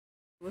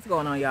What's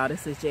going on, y'all?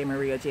 This is J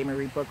Marie of J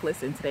Marie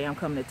Booklets, and today I'm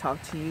coming to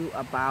talk to you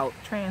about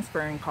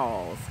transferring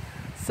calls.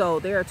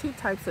 So there are two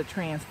types of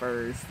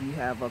transfers. You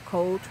have a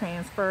cold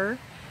transfer,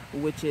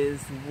 which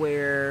is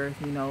where,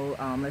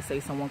 let's say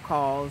someone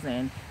calls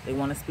and they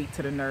want to speak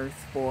to the nurse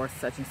for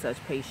such and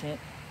such patient.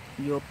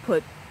 You'll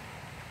put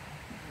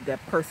that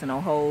person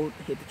on hold,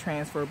 hit the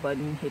transfer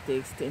button, hit the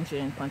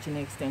extension, punch in the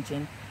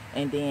extension,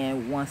 and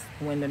then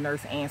when the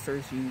nurse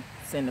answers, you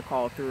send the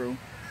call through.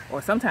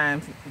 Or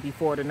sometimes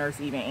before the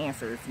nurse even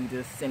answers, you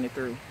just send it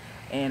through.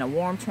 And a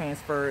warm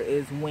transfer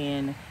is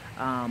when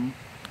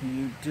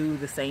you do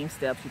the same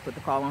steps. You put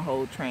the call on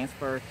hold,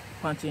 transfer,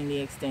 punch in the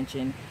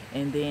extension,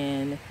 and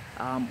then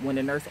when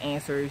the nurse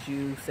answers,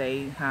 you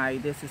say, "Hi,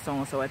 this is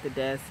so-and-so at the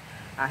desk.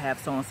 I have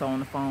so-and-so on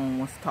the phone,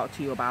 wants to talk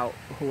to you about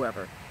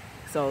whoever."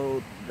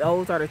 So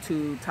those are the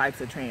two types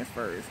of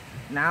transfers.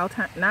 Now,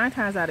 9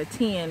 times out of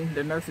 10,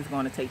 the nurse is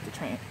going to take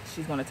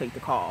she's going to take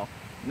the call.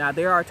 Now,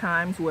 there are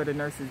times where the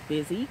nurse is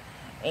busy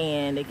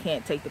and they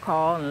can't take the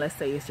call, and let's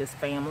say it's just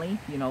family,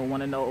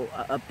 want to know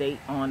an update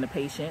on the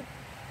patient.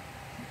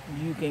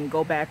 You can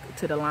go back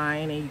to the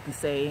line and you can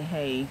say,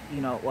 "Hey,"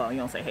 well, you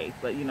don't say "hey,"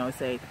 but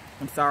say,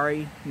 "I'm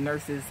sorry,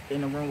 nurse is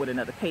in the room with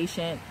another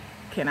patient.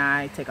 Can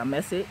I take a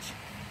message?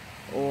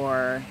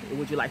 Or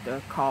would you like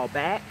to call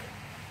back?"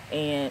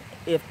 And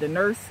if the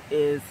nurse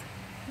if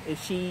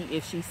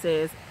she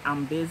says,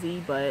 "I'm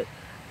busy, but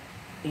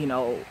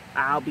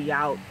I'll be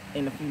out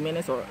in a few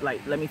minutes," or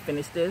like, "Let me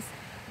finish this,"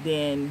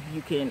 then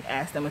you can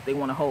ask them if they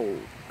want to hold,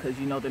 because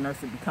the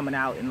nurse will be coming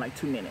out in like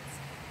 2 minutes,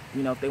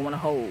 if they want to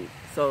hold.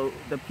 So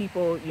the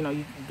people,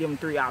 you give them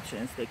 3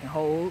 options. They can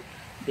hold,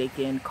 they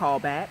can call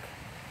back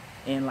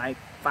in like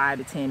 5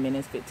 to 10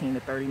 minutes, 15 to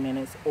 30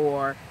 minutes,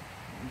 or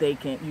you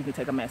can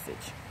take a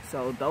message.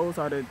 So those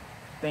are the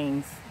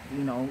things,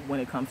 when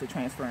it comes to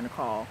transferring a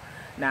call.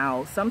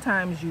 Now,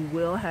 sometimes you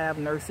will have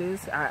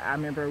nurses. I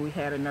remember we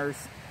had a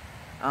nurse.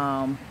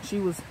 She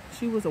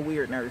was a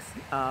weird nurse.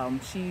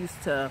 She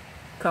used to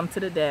come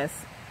to the desk,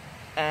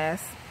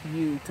 ask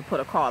you to put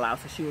a call out.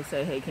 So she would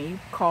say, "Hey, can you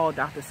call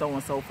Dr.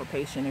 So-and-so for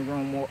patient in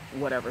room or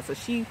whatever?" So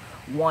she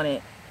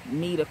wanted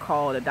me to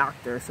call the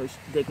doctor so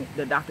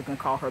the doctor can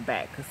call her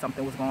back because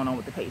something was going on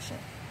with the patient.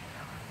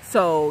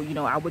 So,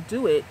 I would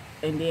do it.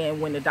 And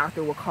then when the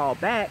doctor would call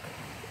back,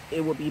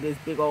 it would be this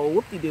big old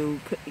whoop-de-doo.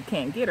 You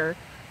can't get her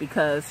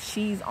because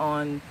she's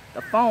on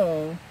the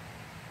phone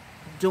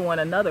doing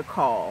another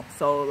call.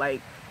 So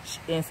like,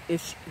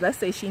 let's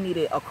say she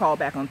needed a call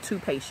back on 2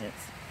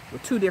 patients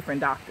with 2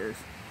 different doctors,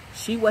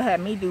 she would have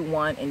me do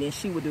one and then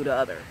she would do the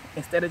other.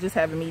 Instead of just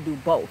having me do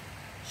both,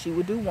 she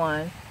would do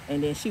one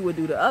and then she would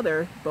do the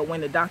other. But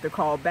when the doctor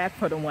called back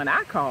for the one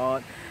I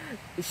called,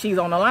 she's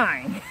on the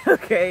line.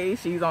 Okay,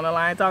 she's on the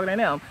line talking to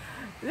them.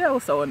 That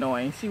was so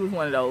annoying. She was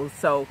one of those.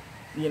 So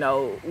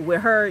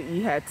with her,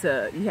 you had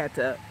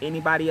to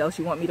anybody else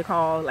you want me to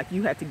call, like,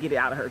 you had to get it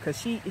out of her, because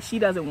she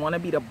doesn't want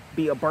to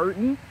be a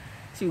burden.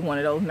 She's one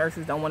of those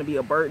nurses, don't want to be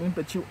a burden,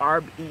 but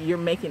you're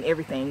making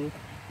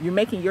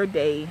your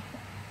day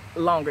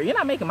longer. You're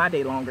not making my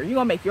day longer. You're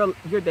gonna make your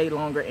day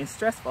longer and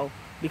stressful,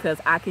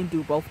 because I can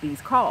do both these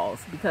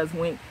calls. Because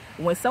when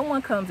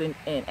someone comes in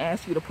and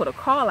asks you to put a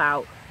call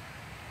out,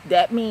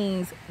 that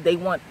means they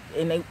want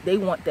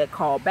that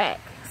call back.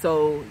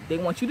 So they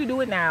want you to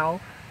do it now,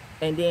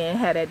 and then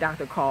have that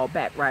doctor call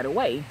back right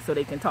away so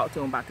they can talk to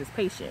him about this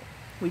patient.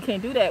 We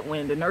can't do that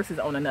when the nurse is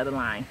on another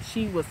line.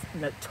 She was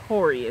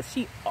notorious.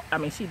 She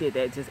did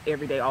that just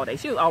every day, all day.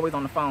 She was always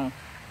on the phone.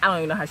 I don't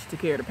even know how she took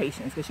care of the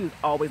patients, because she was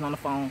always on the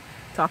phone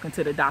talking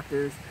to the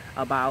doctors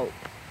about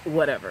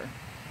whatever.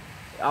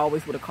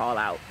 Always with a call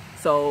out.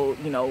 So,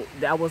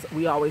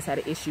 we always had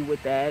an issue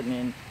with that,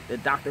 and the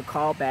doctor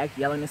called back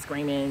yelling and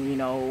screaming,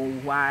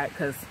 why?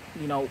 Because,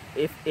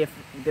 if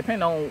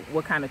depending on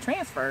what kind of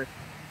transfer,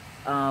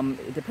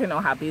 depending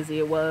on how busy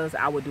it was,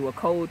 I would do a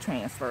cold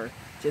transfer.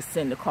 Just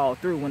send the call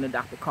through when the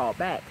doctor called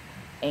back.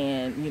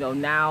 And,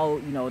 now,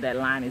 that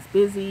line is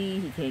busy.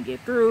 He can't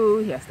get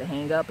through. He has to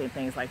hang up and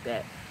things like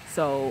that.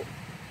 So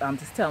I'm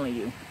just telling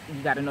you,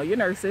 you got to know your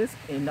nurses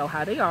and know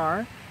how they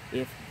are.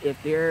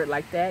 If they're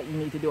like that, you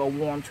need to do a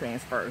warm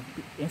transfer.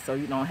 And so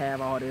you don't have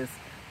all this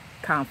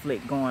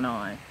conflict going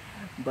on.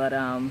 But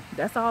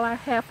that's all I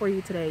have for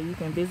you today. You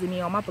can visit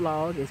me on my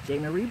blog. It's J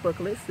Marie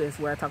Booklets. This is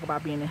where I talk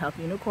about being a health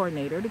unit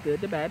coordinator, the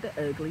good, the bad,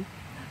 the ugly.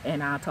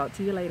 And I'll talk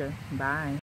to you later. Bye.